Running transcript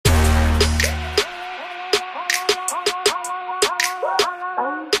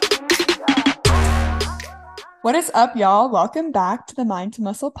What is up, y'all? Welcome back to the Mind to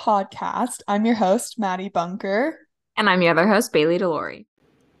Muscle podcast. I'm your host, Maddie Bunker. And I'm your other host, Bailey Delory.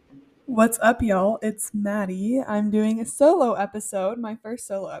 What's up, y'all? It's Maddie. I'm doing a solo episode, my first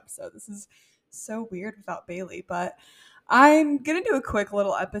solo episode. This is so weird without Bailey, but I'm going to do a quick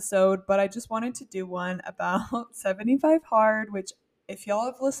little episode, but I just wanted to do one about 75 Hard, which, if y'all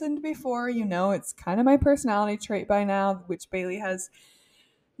have listened before, you know it's kind of my personality trait by now, which Bailey has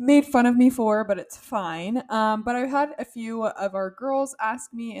made fun of me for, but it's fine. But I've had a few of our girls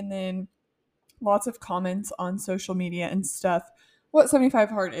ask me, and then lots of comments on social media and stuff, what 75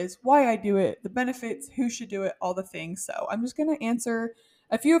 Hard is, why I do it, the benefits, who should do it, all the things. So I'm just going to answer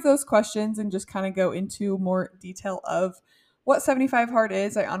a few of those questions and just kind of go into more detail of what 75 Hard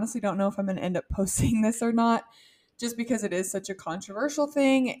is. I honestly don't know if I'm going to end up posting this or not, just because it is such a controversial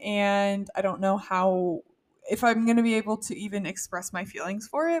thing, and I don't know how, if I'm going to be able to even express my feelings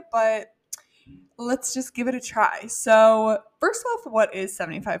for it, but let's just give it a try. So, first off, what is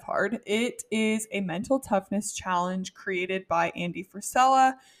 75 Hard? It is a mental toughness challenge created by Andy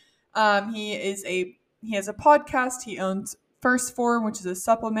Frisella. He has a podcast. He owns First Form, which is a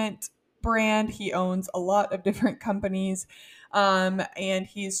supplement brand. He owns a lot of different companies, and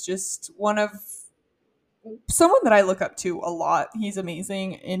he's just someone that I look up to a lot. He's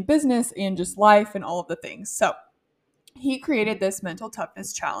amazing in business and just life and all of the things. So, he created this mental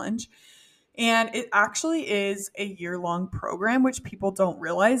toughness challenge, and it actually is a year-long program, which people don't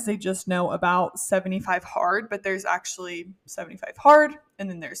realize. They just know about 75 Hard, but there's actually 75 Hard, and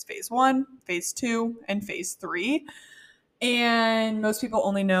then there's phase 1, phase 2, and phase 3. And most people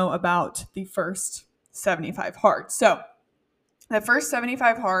only know about the first 75 Hard. So the first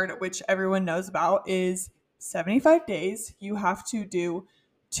 75 Hard, which everyone knows about, is 75 days. You have to do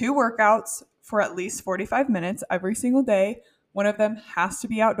 2 workouts for at least 45 minutes every single day. One of them has to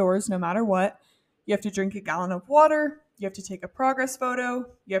be outdoors no matter what. You have to drink a gallon of water. You have to take a progress photo.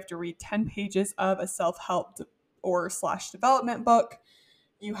 You have to read 10 pages of a self-help or slash development book.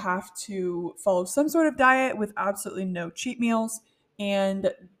 You have to follow some sort of diet with absolutely no cheat meals and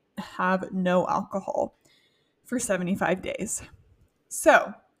have no alcohol for 75 days.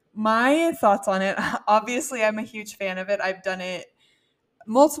 So, my thoughts on it, obviously, I'm a huge fan of it. I've done it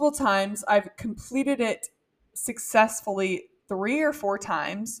multiple times. I've completed it successfully 3 or 4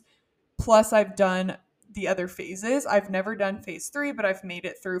 times. Plus, I've done the other phases. I've never done phase 3, but I've made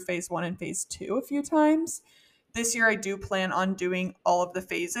it through phase 1 and phase 2 a few times. This year, I do plan on doing all of the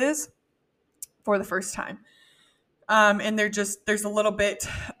phases for the first time. And there's a little bit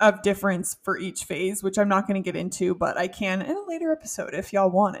of difference for each phase, which I'm not going to get into, but I can in a later episode if y'all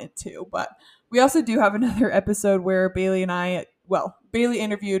wanted to. But we also do have another episode where Bailey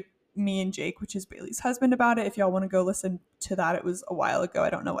interviewed me and Jake, which is Bailey's husband, about it. If y'all want to go listen to that, it was a while ago. I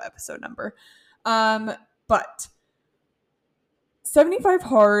don't know what episode number. But 75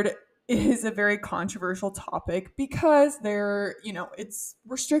 Hard is a very controversial topic because it's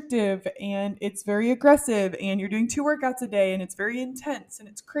restrictive and it's very aggressive, and you're doing 2 workouts a day, and it's very intense and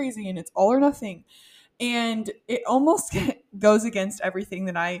it's crazy and it's all or nothing. And it almost goes against everything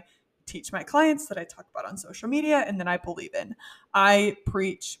that I teach my clients, that I talk about on social media, and that I believe in. I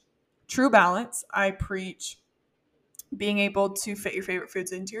preach true balance. I preach being able to fit your favorite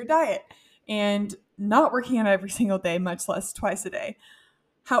foods into your diet and not working out every single day, much less twice a day.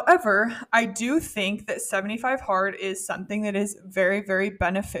 However, I do think that 75 Hard is something that is very, very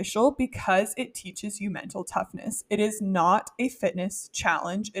beneficial because it teaches you mental toughness. It is not a fitness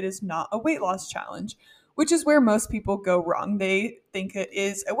challenge. It is not a weight loss challenge, which is where most people go wrong. They think it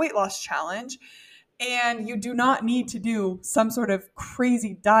is a weight loss challenge, and you do not need to do some sort of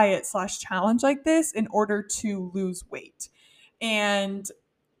crazy diet slash challenge like this in order to lose weight. And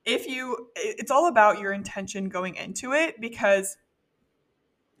it's all about your intention going into it, because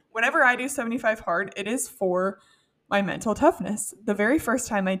whenever I do 75 Hard, it is for my mental toughness. The very first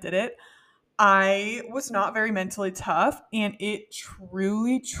time I did it, I was not very mentally tough, and it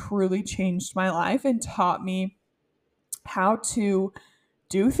truly, truly changed my life and taught me how to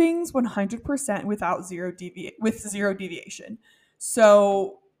do things 100% with zero deviation.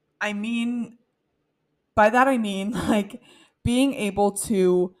 So, I mean, by that I mean like being able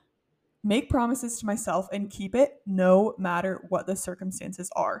to make promises to myself and keep it no matter what the circumstances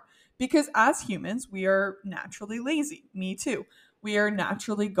are. Because as humans, we are naturally lazy. Me too. We are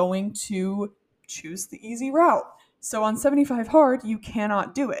naturally going to choose the easy route. So on 75 Hard, you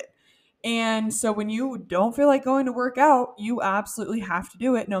cannot do it. And so when you don't feel like going to work out, you absolutely have to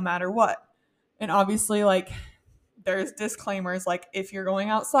do it no matter what. And obviously, like, there's disclaimers, like if you're going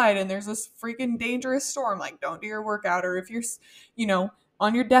outside and there's this freaking dangerous storm, like don't do your workout. Or if you're,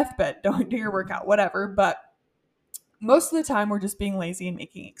 on your deathbed, don't do your workout, whatever. But most of the time we're just being lazy and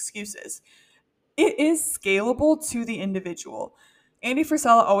making excuses. It is scalable to the individual. Andy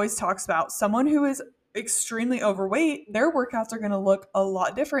Frisella always talks about someone who is extremely overweight, their workouts are going to look a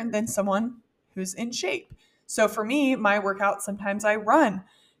lot different than someone who's in shape. So for me, my workouts, sometimes I run.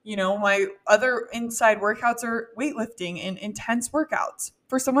 My other inside workouts are weightlifting and intense workouts.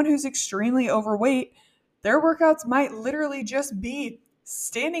 For someone who's extremely overweight, their workouts might literally just be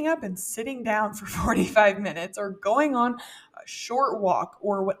standing up and sitting down for 45 minutes or going on a short walk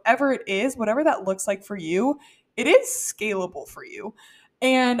or whatever it is, whatever that looks like for you, it is scalable for you.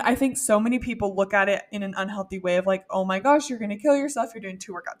 And I think so many people look at it in an unhealthy way of like, oh my gosh, you're going to kill yourself. You're doing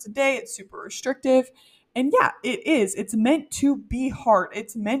 2 workouts a day. It's super restrictive. And yeah, it is. It's meant to be hard.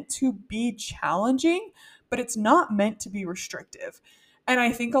 It's meant to be challenging, but it's not meant to be restrictive. And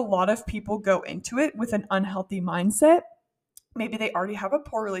I think a lot of people go into it with an unhealthy mindset. Maybe they already have a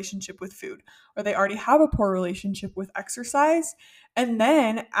poor relationship with food, or they already have a poor relationship with exercise. And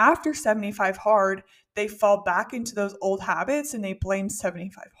then after 75 hard, they fall back into those old habits and they blame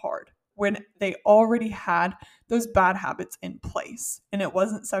 75 hard when they already had those bad habits in place. And it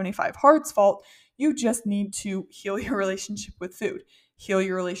wasn't 75 hard's fault. You just need to heal your relationship with food, heal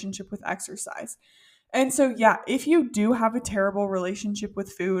your relationship with exercise. And so, yeah, if you do have a terrible relationship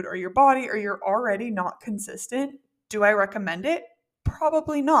with food or your body, or you're already not consistent, do I recommend it?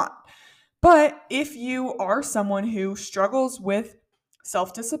 Probably not. But if you are someone who struggles with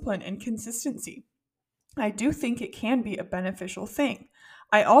self discipline and consistency, I do think it can be a beneficial thing.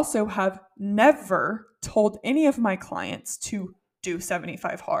 I also have never told any of my clients to do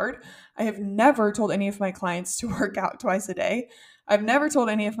 75 hard. I have never told any of my clients to work out twice a day. I've never told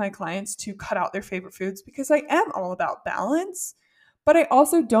any of my clients to cut out their favorite foods because I am all about balance. But I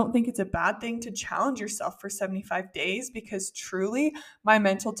also don't think it's a bad thing to challenge yourself for 75 days because truly my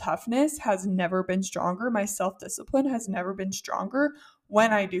mental toughness has never been stronger. My self discipline has never been stronger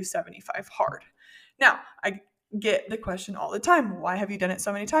when I do 75 hard. Now, I get the question all the time, why have you done it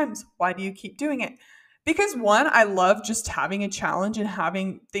so many times? Why do you keep doing it? Because one, I love just having a challenge and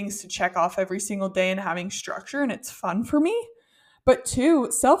having things to check off every single day and having structure, and it's fun for me. But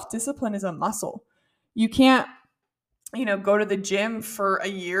two, self-discipline is a muscle. You can't, go to the gym for a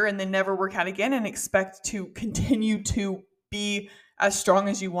year and then never work out again and expect to continue to be as strong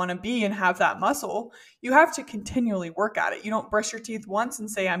as you want to be and have that muscle. You have to continually work at it. You don't brush your teeth once and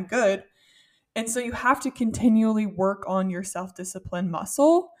say, I'm good. And so you have to continually work on your self-discipline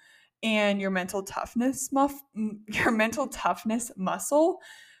muscle and your mental toughness muscle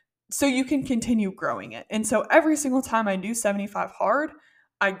so you can continue growing it. And so every single time I do 75 hard,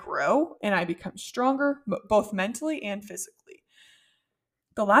 I grow and I become stronger, both mentally and physically.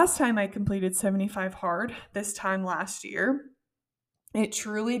 The last time I completed 75 hard, this time last year, it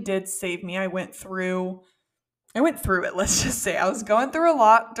truly did save me. I went through it, let's just say. I was going through a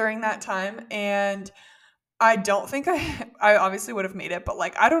lot during that time, and I don't think I obviously would have made it, but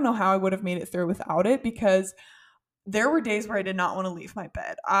like I don't know how I would have made it through without it because there were days where I did not want to leave my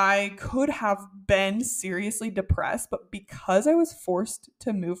bed. I could have been seriously depressed, but because I was forced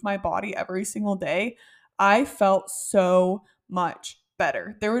to move my body every single day, I felt so much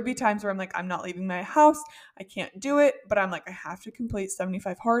better. There would be times where I'm like, I'm not leaving my house. I can't do it, but I'm like, I have to complete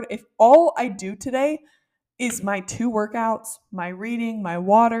 75 hard. If all I do today is my 2 workouts, my reading, my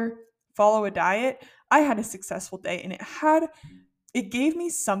water, follow a diet, I had a successful day, and it gave me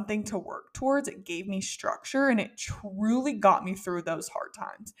something to work towards. It gave me structure, and it truly got me through those hard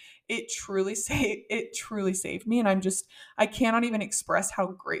times. It truly saved me, and I cannot even express how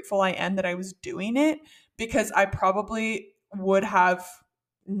grateful I am that I was doing it, because I probably would have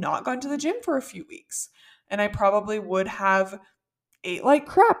not gone to the gym for a few weeks, and I probably would have ate like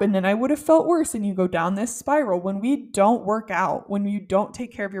crap, and then I would have felt worse, and you go down this spiral. When we don't work out, when you don't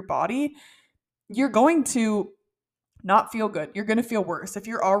take care of your body, you're going to not feel good. You're going to feel worse. If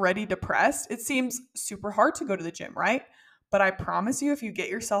you're already depressed, it seems super hard to go to the gym, right? But I promise you, if you get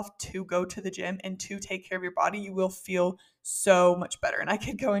yourself to go to the gym and to take care of your body, you will feel so much better. And I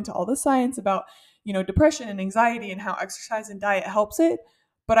could go into all the science about, depression and anxiety and how exercise and diet helps it.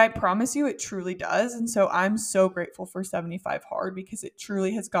 But I promise you, it truly does. And so I'm so grateful for 75 hard because it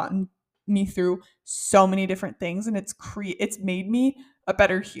truly has gotten me through so many different things, and it's made me a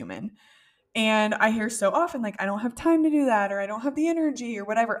better human. And I hear so often, like, I don't have time to do that, or I don't have the energy, or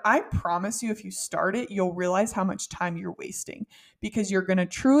whatever. I promise you, if you start it, you'll realize how much time you're wasting, because you're going to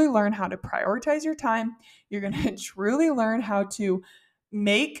truly learn how to prioritize your time. You're going to truly learn how to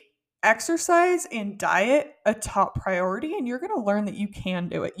make exercise and diet a top priority. And you're going to learn that you can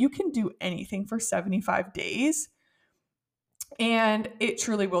do it. You can do anything for 75 days. and it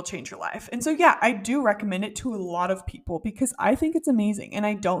truly will change your life. And so, yeah, I do recommend it to a lot of people because I think it's amazing and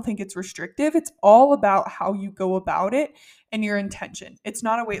I don't think it's restrictive. It's all about how you go about it and your intention. It's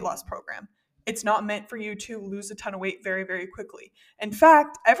not a weight loss program. It's not meant for you to lose a ton of weight very, very quickly. In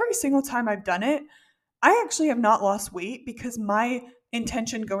fact, every single time I've done it, I actually have not lost weight because my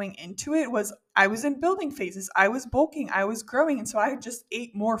intention going into it was I was in building phases, I was bulking, I was growing. And so I just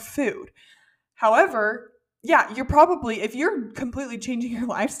ate more food. However, yeah, you're probably, if you're completely changing your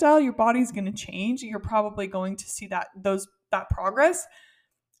lifestyle, your body's going to change. You're probably going to see that progress.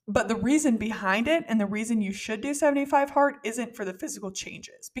 But the reason behind it and the reason you should do 75 hard isn't for the physical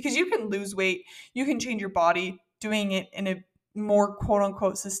changes, because you can lose weight, you can change your body doing it in a more quote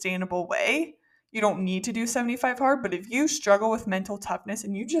unquote sustainable way. You don't need to do 75 hard, but if you struggle with mental toughness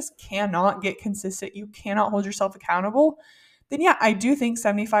and you just cannot get consistent, you cannot hold yourself accountable, then yeah, I do think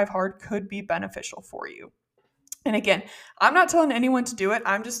 75 hard could be beneficial for you. And again, I'm not telling anyone to do it.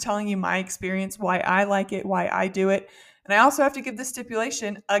 I'm just telling you my experience, why I like it, why I do it. And I also have to give the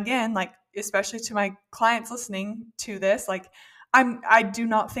stipulation again, like especially to my clients listening to this, like I do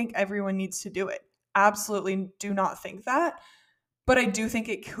not think everyone needs to do it. Absolutely do not think that. But I do think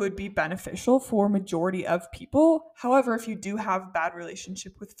it could be beneficial for majority of people. However, if you do have a bad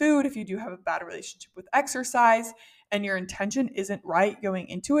relationship with food, if you do have a bad relationship with exercise, and your intention isn't right going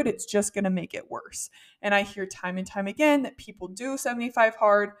into it, it's just going to make it worse. And I hear time and time again that people do 75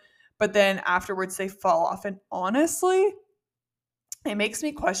 hard, but then afterwards they fall off. And honestly, it makes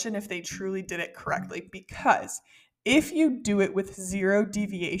me question if they truly did it correctly, because if you do it with zero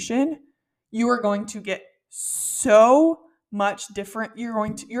deviation, you are going to get so much different.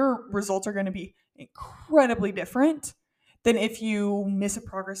 Your results are going to be incredibly different than if you miss a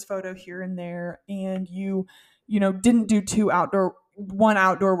progress photo here and there and you didn't do one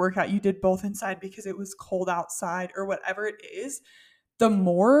outdoor workout, you did both inside because it was cold outside or whatever it is. The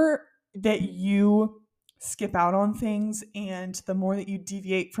more that you skip out on things and the more that you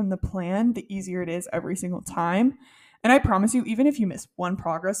deviate from the plan, the easier it is every single time. And I promise you, even if you miss one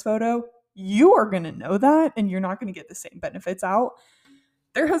progress photo, you are going to know that and you're not going to get the same benefits out.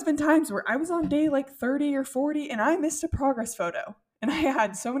 There has been times where I was on day like 30 or 40 and I missed a progress photo. And I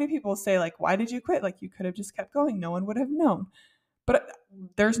had so many people say, like, why did you quit? Like, you could have just kept going. No one would have known. But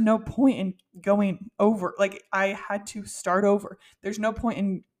there's no point in going over. Like, I had to start over. There's no point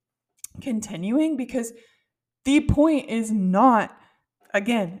in continuing because the point is not,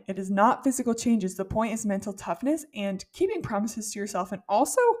 again, it is not physical changes. The point is mental toughness and keeping promises to yourself and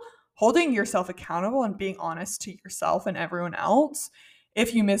also holding yourself accountable and being honest to yourself and everyone else.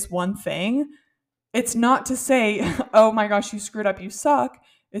 If you miss one thing, it's not to say, oh my gosh, you screwed up, you suck.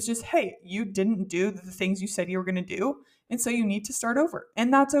 It's just, hey, you didn't do the things you said you were going to do. And so you need to start over.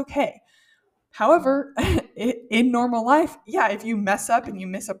 And that's okay. However, in normal life, yeah, if you mess up and you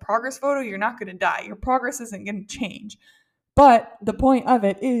miss a progress photo, you're not going to die. Your progress isn't going to change. But the point of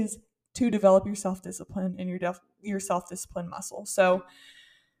it is to develop your self-discipline and your self-discipline muscle. So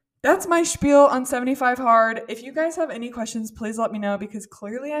that's my spiel on 75 hard. If you guys have any questions, please let me know because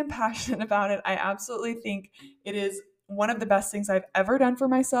clearly I'm passionate about it. I absolutely think it is one of the best things I've ever done for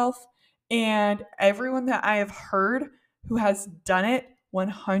myself. And everyone that I have heard who has done it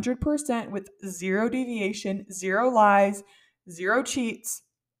 100% with zero deviation, zero lies, zero cheats,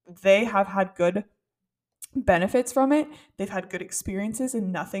 they have had good benefits from it. They've had good experiences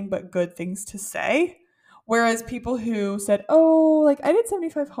and nothing but good things to say. Whereas people who said, oh, like I did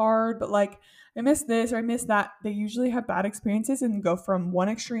 75 hard, but like I missed this or I missed that, they usually have bad experiences and go from one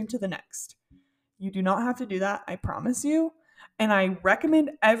extreme to the next. You do not have to do that, I promise you. And I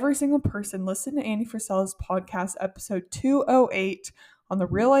recommend every single person listen to Andy Frisella's podcast, episode 208 on the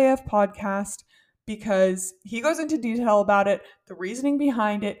Real AF podcast, because he goes into detail about it, the reasoning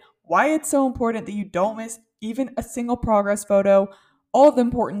behind it, why it's so important that you don't miss even a single progress photo, all of the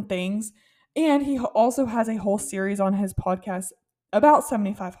important things. And he also has a whole series on his podcast about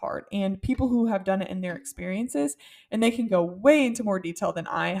 75 hard and people who have done it in their experiences. And they can go way into more detail than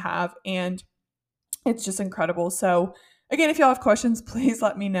I have. And it's just incredible. So, again, if y'all have questions, please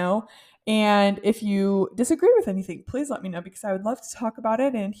let me know. And if you disagree with anything, please let me know because I would love to talk about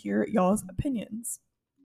it and hear y'all's opinions.